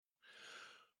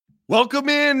Welcome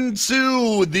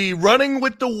into the Running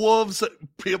with the Wolves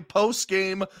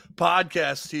post-game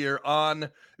podcast here on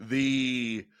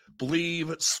the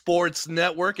Believe Sports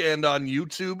Network and on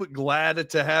YouTube. Glad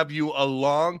to have you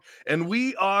along. And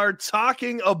we are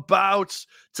talking about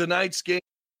tonight's game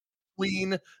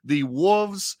between the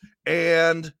Wolves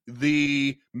and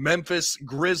the Memphis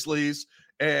Grizzlies.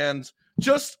 And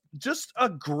just a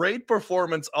great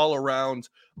performance all around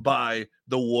by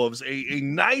the Wolves. A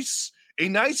nice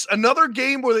another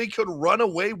game where they could run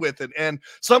away with it. And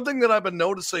something that I've been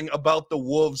noticing about the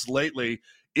Wolves lately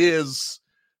is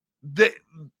that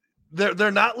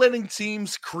they're not letting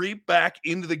teams creep back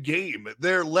into the game.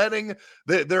 They're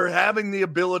having the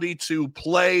ability to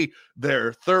play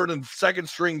their third and second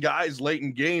string guys late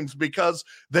in games because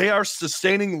they are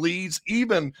sustaining leads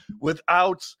even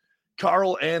without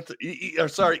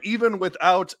even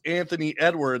without Anthony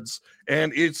Edwards,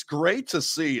 and it's great to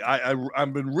see.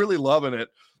 I've been really loving it.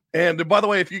 And by the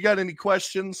way, if you got any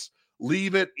questions,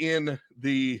 leave it in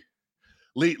the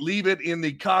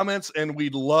comments, and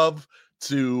we'd love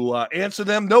to answer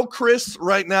them. No Chris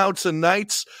right now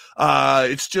tonight.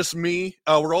 It's just me.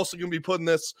 We're also going to be putting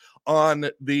this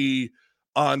on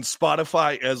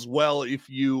Spotify as well if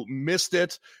you missed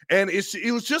it. And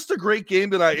it was just a great game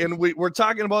tonight. And we're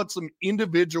talking about some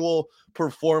individual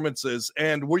performances.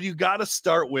 And where you got to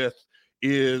start with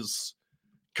is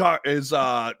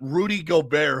Rudy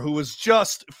Gobert, who was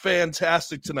just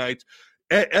fantastic tonight.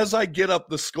 As I get up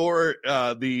the score,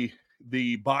 the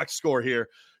box score here,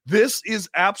 this is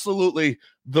absolutely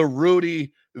the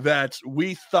Rudy that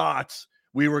we thought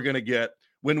we were going to get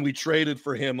when we traded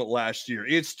for him last year.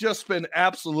 It's just been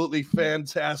absolutely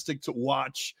fantastic to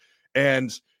watch.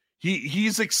 And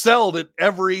he's excelled at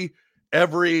every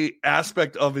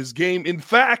aspect of his game. In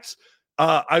fact,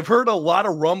 I've heard a lot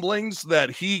of rumblings that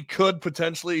he could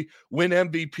potentially win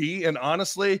MVP. And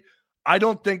honestly, I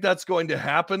don't think that's going to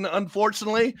happen,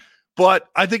 unfortunately. But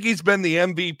I think he's been the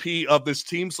MVP of this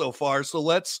team so far. So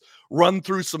let's run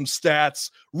through some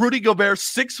stats. Rudy Gobert,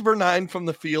 6 for 9 from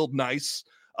the field. Nice.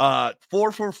 4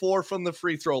 for 4 from the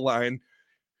free throw line.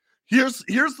 Here's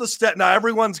the stat. Now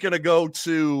everyone's going to go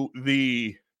to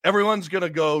the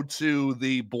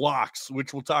blocks,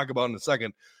 which we'll talk about in a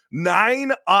second.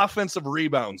 9 offensive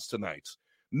rebounds tonight.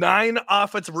 9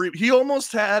 offensive He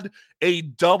almost had a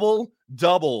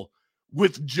double-double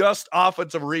with just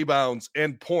offensive rebounds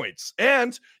and points.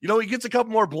 And, he gets a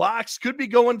couple more blocks, could be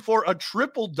going for a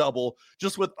triple-double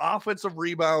just with offensive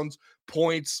rebounds,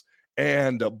 points,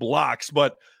 and blocks.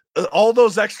 But all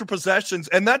those extra possessions,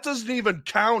 and that doesn't even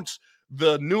count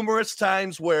the numerous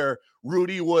times where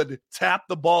Rudy would tap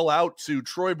the ball out to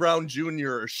Troy Brown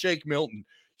Jr. or Shake Milton.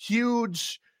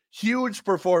 Huge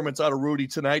performance out of Rudy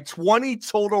tonight. 20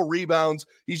 total rebounds.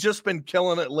 He's just been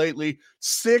killing it lately.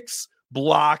 6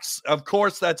 blocks. Of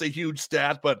course, that's a huge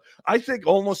stat, but I think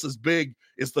almost as big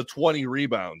is the 20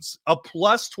 rebounds. A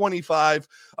plus 25.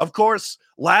 Of course,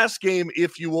 last game,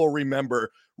 if you will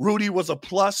remember, Rudy was a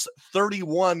plus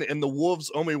 31 and the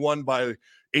Wolves only won by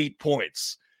 8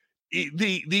 points.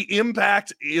 The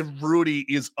impact of Rudy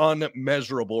is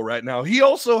unmeasurable right now. He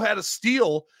also had a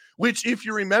steal, which, if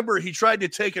you remember, he tried to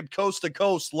take it coast to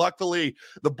coast. Luckily,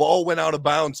 the ball went out of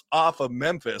bounds off of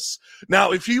Memphis.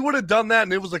 Now, if he would have done that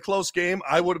and it was a close game,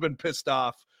 I would have been pissed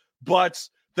off. But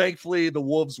thankfully, the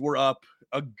Wolves were up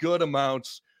a good amount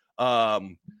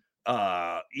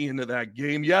into that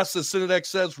game. Yes, as Synodex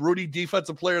says, Rudy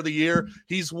Defensive Player of the Year.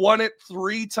 He's won it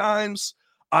 3 times.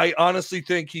 I honestly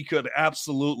think he could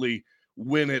absolutely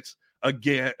win it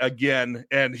again.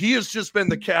 And he has just been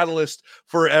the catalyst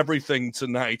for everything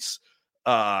tonight.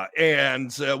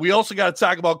 And we also got to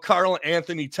talk about Karl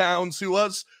Anthony Towns, who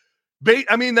was,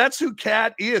 that's who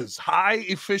Cat is. High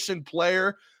efficient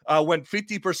player. Went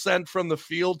 50% from the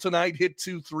field tonight, hit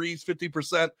 2 threes,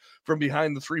 50% from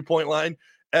behind the 3-point line.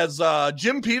 As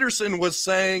Jim Peterson was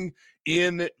saying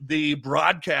in the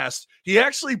broadcast, he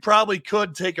actually probably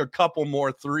could take a couple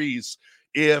more threes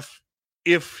if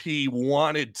he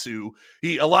wanted to.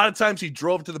 A lot of times he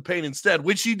drove to the paint instead,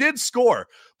 which he did score,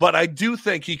 but I do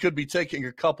think he could be taking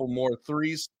a couple more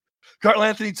threes. Karl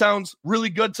Anthony Towns, really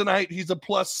good tonight. He's a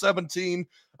plus 17,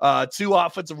 2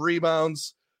 offensive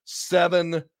rebounds,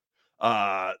 7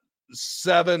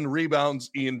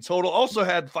 rebounds in total. Also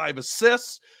had 5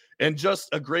 assists and just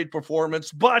a great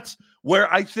performance. But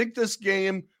where I think this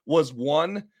game was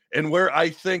won and where I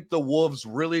think the Wolves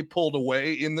really pulled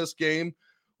away in this game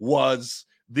was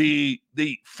the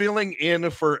filling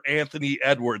in for Anthony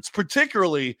Edwards,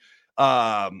 particularly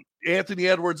Anthony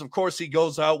Edwards. Of course, he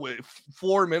goes out with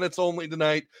 4 minutes only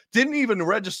tonight. Didn't even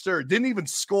register, didn't even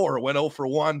score, went 0 for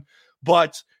 1.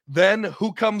 But then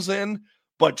who comes in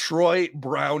but Troy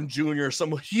Brown Jr.,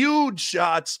 some huge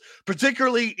shots,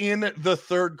 particularly in the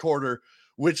third quarter,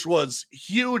 which was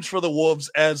huge for the Wolves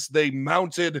as they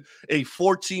mounted a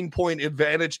 14-point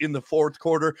advantage in the fourth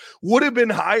quarter. Would have been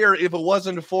higher if it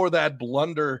wasn't for that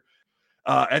blunder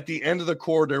at the end of the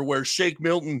quarter where Shake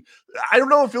Milton, I don't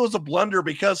know if it was a blunder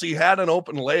because he had an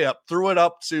open layup, threw it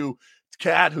up to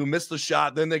Cat, who missed the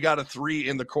shot. Then they got a three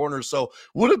in the corner. So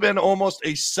would have been almost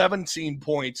a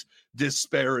 17-point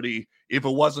disparity if it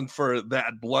wasn't for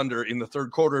that blunder in the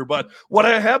third quarter. But what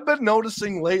I have been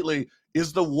noticing lately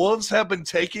is the Wolves have been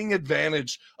taking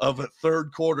advantage of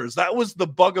third quarters. That was the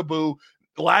bugaboo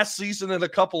last season and a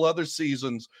couple other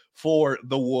seasons for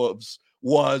the Wolves,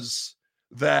 was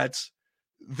that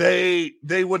they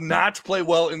would not play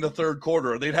well in the third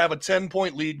quarter. They'd have a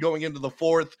 10-point lead going into the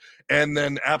fourth and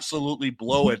then absolutely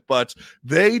blow it. But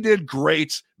they did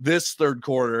great this third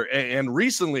quarter, and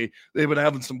recently they've been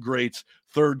having some great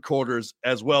third quarters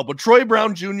as well. But Troy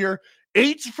Brown Jr.,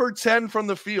 8 for 10 from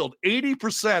the field,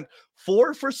 80%,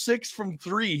 4 for 6 from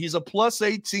three. He's a plus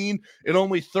 18 in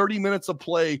only 30 minutes of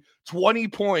play, 20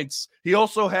 points. He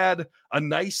also had a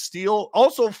nice steal,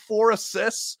 also 4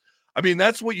 assists. I mean,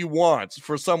 that's what you want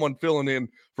for someone filling in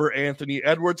for Anthony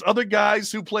Edwards. Other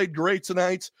guys who played great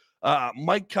tonight,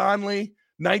 Mike Conley,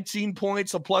 19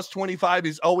 points, a plus 25.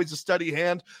 He's always a steady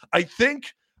hand. I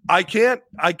think I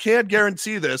can't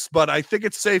guarantee this, but I think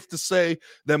it's safe to say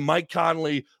that Mike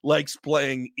Conley likes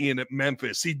playing in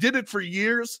Memphis. He did it for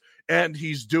years, and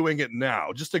he's doing it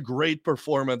now. Just a great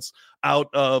performance out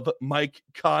of Mike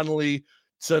Conley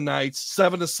tonight.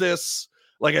 7 assists.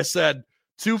 Like I said,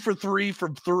 2 for 3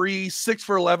 from three, 6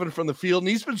 for 11 from the field. And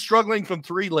he's been struggling from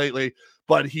three lately,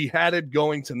 but he had it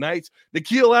going tonight.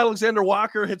 Nickeil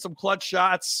Alexander-Walker hit some clutch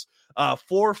shots,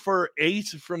 4 for 8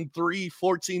 from three,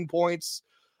 14 points.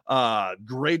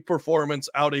 Great performance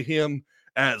out of him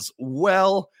as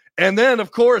well. And then,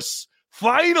 of course,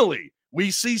 finally,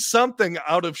 we see something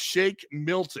out of Shake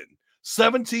Milton.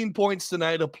 17 points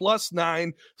tonight, a plus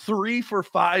 9, 3 for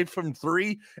 5 from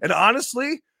three. And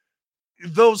honestly,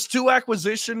 those 2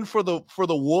 acquisitions for the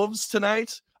Wolves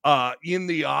tonight in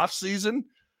the offseason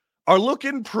are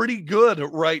looking pretty good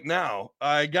right now.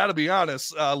 I got to be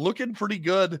honest, looking pretty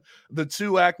good, the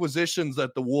 2 acquisitions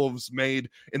that the Wolves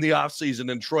made in the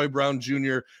offseason, and Troy Brown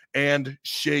Jr. and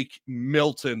Shake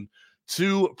Milton.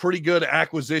 2 pretty good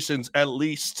acquisitions, at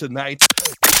least tonight.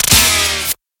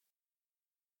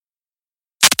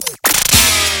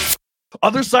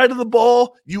 Other side of the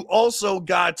ball, you also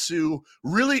got to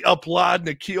really applaud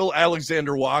Nickeil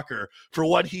Alexander-Walker for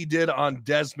what he did on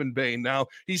Desmond Bane. Now,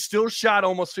 he still shot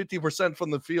almost 50% from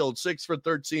the field, 6 for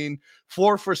 13,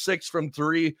 4 for 6 from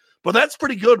three, but that's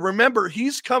pretty good. Remember,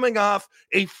 he's coming off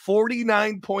a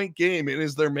 49-point game and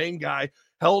is their main guy,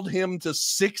 held him to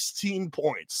 16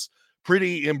 points.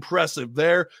 Pretty impressive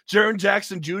there. Jaren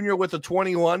Jackson Jr. with a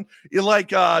 21.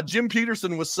 Like Jim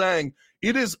Peterson was saying,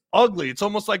 it is ugly. It's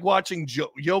almost like watching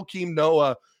Joakim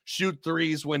Noah shoot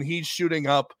threes when he's shooting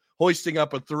up, hoisting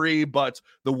up a three, but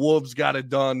the Wolves got it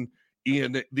done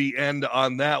in the end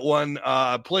on that one.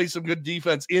 Play some good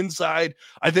defense inside.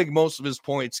 I think most of his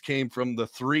points came from the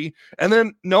three. And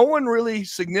then no one really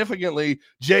significantly,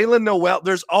 Jalen Noel,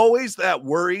 there's always that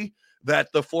worry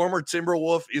that the former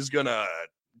Timberwolf is going to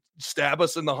stab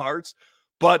us in the hearts.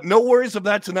 But no worries of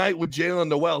that tonight with Jalen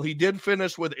Noel. He did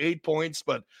finish with 8 points,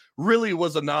 but really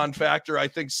was a non-factor. I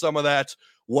think some of that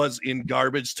was in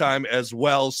garbage time as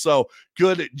well. So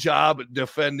good job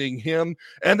defending him.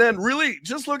 And then really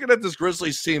just looking at this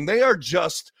Grizzlies team, they are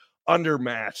just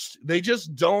undermatched. They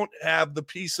just don't have the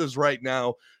pieces right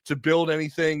now to build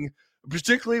anything,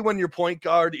 particularly when your point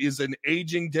guard is an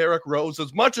aging Derrick Rose.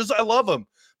 As much as I love him,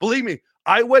 believe me,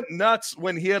 I went nuts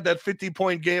when he had that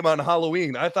 50-point game on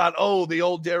Halloween. I thought, oh, the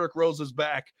old Derrick Rose is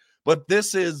back. But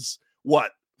this is,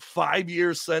 5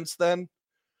 years since then?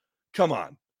 Come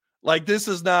on. Like, this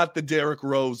is not the Derrick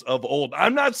Rose of old.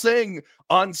 I'm not saying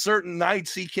on certain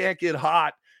nights he can't get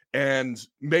hot and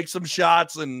make some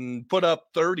shots and put up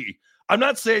 30. I'm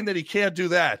not saying that he can't do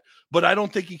that, but I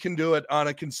don't think he can do it on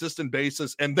a consistent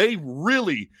basis. And they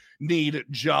really need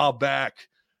Ja back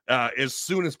as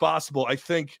soon as possible. I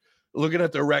think, looking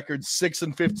at their record,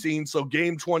 6-15. So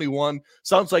game 21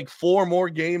 sounds like 4 more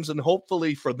games, and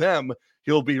hopefully for them,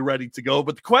 he'll be ready to go.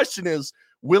 But the question is,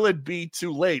 will it be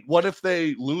too late? What if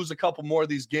they lose a couple more of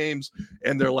these games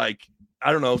and they're like,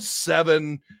 I don't know,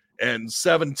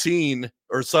 7-17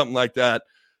 or something like that?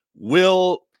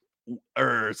 Or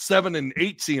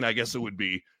 7-18, I guess it would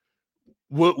be.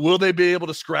 Will they be able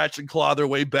to scratch and claw their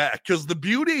way back? Because the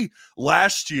beauty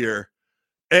last year,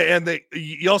 and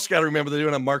you also got to remember they're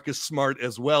doing a Marcus Smart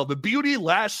as well. The beauty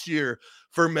last year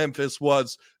for Memphis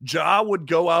was Ja would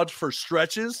go out for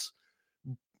stretches,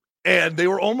 and they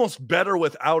were almost better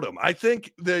without him. I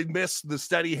think they missed the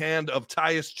steady hand of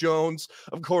Tyus Jones.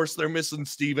 Of course, they're missing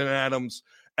Steven Adams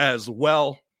as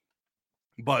well.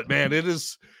 But man,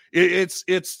 it's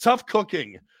tough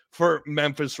cooking for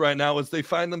Memphis right now as they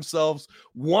find themselves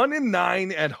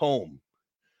 1-9 at home.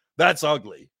 That's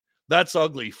ugly. That's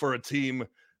ugly for a team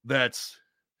that's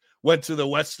went to the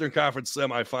Western Conference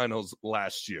semifinals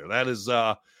last year. That is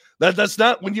that's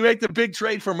not, when you make the big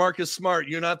trade for Marcus Smart,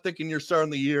 you're not thinking you're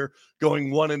starting the year going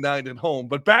 1-9 at home.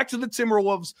 But back to the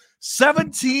Timberwolves,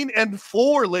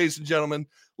 17-4, ladies and gentlemen.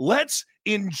 Let's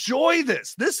enjoy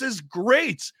this. This is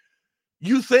great.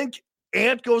 You think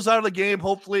Ant goes out of the game,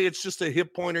 hopefully it's just a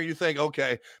hip pointer. You think,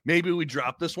 okay, maybe we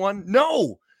drop this one.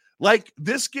 No, like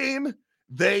this game,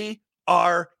 they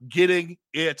are getting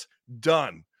it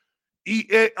done.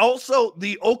 Also,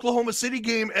 the Oklahoma City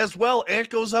game as well. Ant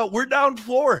goes out. We're down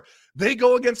 4. They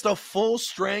go against a full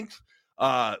strength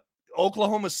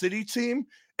Oklahoma City team,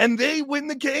 and they win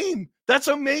the game. That's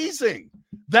amazing.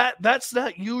 That's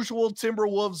not usual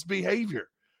Timberwolves behavior,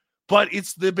 but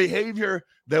it's the behavior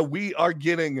that we are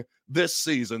getting this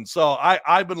season. So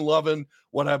I've been loving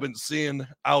what I've been seeing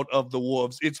out of the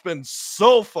Wolves. It's been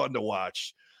so fun to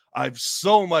watch. I've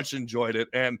so much enjoyed it,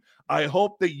 and I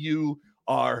hope that you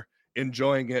are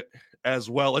enjoying it as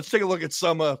well. Let's take a look at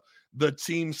some of the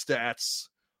team stats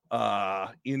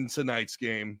in tonight's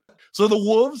game. So the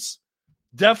Wolves,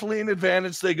 definitely an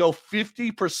advantage. They go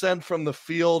 50% from the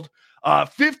field,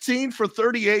 15 for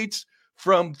 38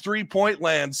 from three-point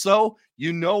land. So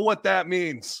you know what that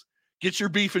means. Get your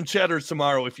beef and cheddar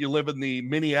tomorrow if you live in the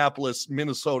Minneapolis,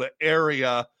 Minnesota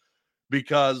area,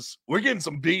 because we're getting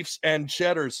some beefs and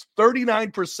cheddars.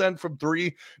 39% from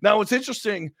 3. Now, it's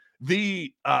interesting.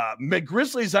 The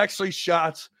Grizzlies actually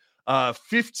shot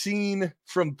 15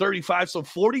 from 35, so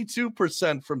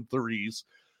 42% from threes.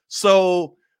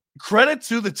 So credit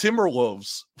to the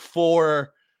Timberwolves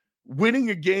for winning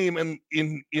a game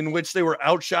in which they were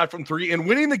outshot from 3 and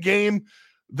winning the game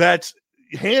that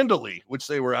handily, which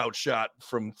they were outshot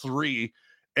from 3.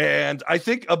 And I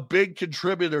think a big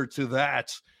contributor to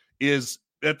that is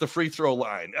at the free throw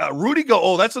line.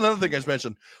 That's another thing I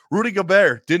mentioned. Rudy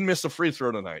Gobert didn't miss a free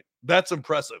throw tonight. That's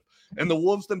impressive. And the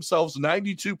Wolves themselves,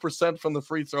 92% from the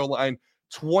free throw line,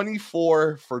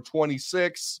 24 for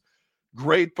 26.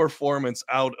 Great performance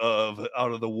out of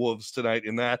the Wolves tonight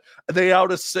in that. They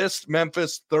out-assist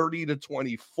Memphis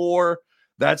 30-24.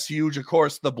 That's huge. Of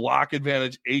course, the block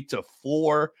advantage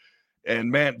 8-4.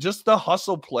 And man, just the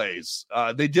hustle plays.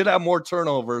 They did have more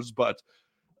turnovers, but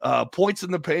points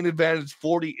in the paint advantage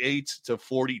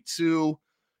 48-42.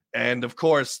 And of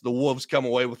course, the Wolves come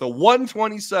away with a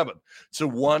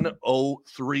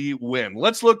 127-103 win.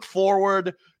 Let's look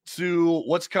forward to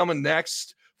what's coming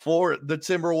next for the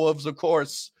Timberwolves. Of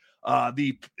course,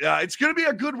 it's going to be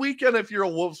a good weekend if you're a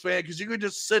Wolves fan, because you can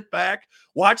just sit back,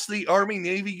 watch the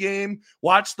Army-Navy game,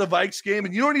 watch the Vikes game,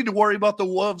 and you don't need to worry about the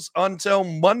Wolves until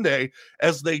Monday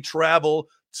as they travel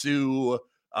to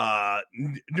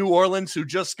New Orleans, who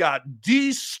just got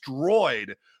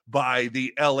destroyed by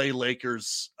the LA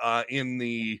Lakers in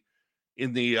the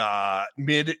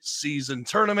mid-season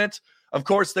tournament. Of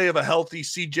course, they have a healthy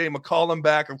CJ McCollum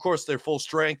back. Of course, they're full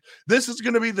strength. This is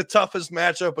going to be the toughest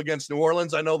matchup against New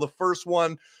Orleans. I know the first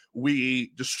one,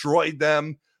 we destroyed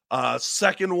them.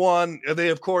 Second one, they,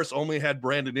 of course, only had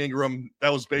Brandon Ingram.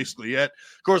 That was basically it.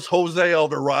 Of course, Jose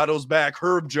Alvarado's back.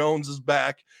 Herb Jones is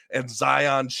back. And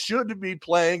Zion should be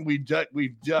playing. We've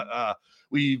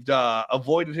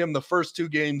avoided him the first 2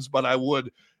 games, but I would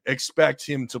expect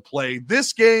him to play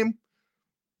this game.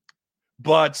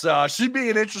 But should be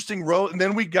an interesting road. And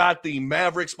then we got the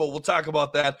Mavericks, but we'll talk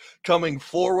about that coming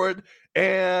forward.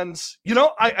 And,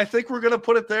 I think we're going to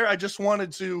put it there. I just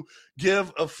wanted to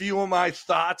give a few of my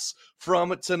thoughts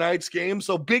from tonight's game.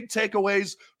 So big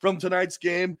takeaways from tonight's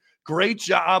game. Great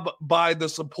job by the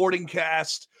supporting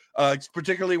cast,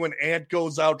 particularly when Ant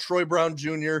goes out. Troy Brown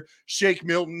Jr., Shake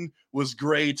Milton was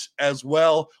great as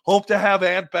well. Hope to have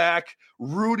Ant back.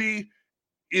 Rudy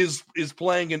is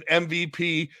playing an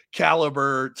MVP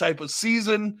caliber type of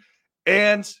season.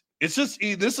 And this has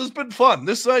been fun.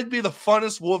 This might be the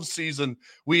funnest Wolves season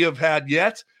we have had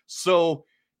yet. So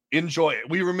enjoy it.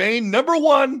 We remain number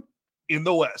 1 in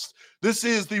the West. This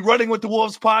is the Running with the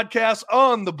Wolves podcast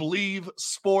on the Believe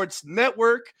Sports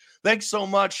Network. Thanks so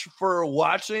much for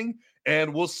watching,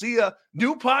 and we'll see a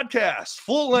new podcast,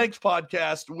 full-length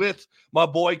podcast with my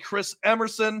boy Chris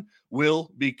Emerson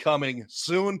will be coming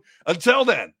soon. Until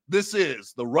then, this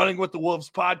is the Running with the Wolves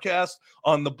podcast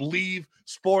on the Believe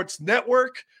Sports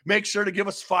Network. Make sure to give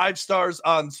us 5 stars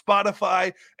on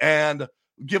Spotify and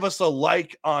Give us a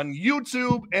like on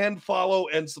YouTube and follow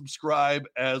and subscribe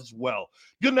as well.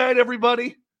 Good night,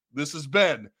 everybody. This has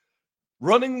been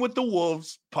Running with the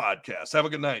Wolves podcast. Have a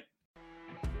good night.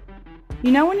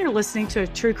 You know when you're listening to a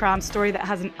true crime story that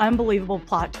has an unbelievable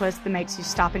plot twist that makes you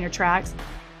stop in your tracks?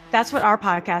 That's what our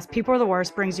podcast, People Are the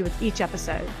Worst, brings you with each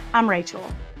episode. I'm Rachel.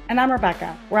 And I'm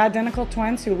Rebecca. We're identical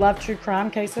twins who love true crime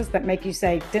cases that make you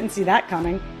say, didn't see that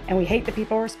coming, and we hate the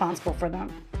people responsible for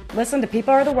them. Listen to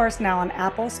People Are the Worst now on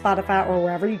Apple, Spotify, or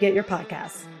wherever you get your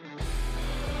podcasts.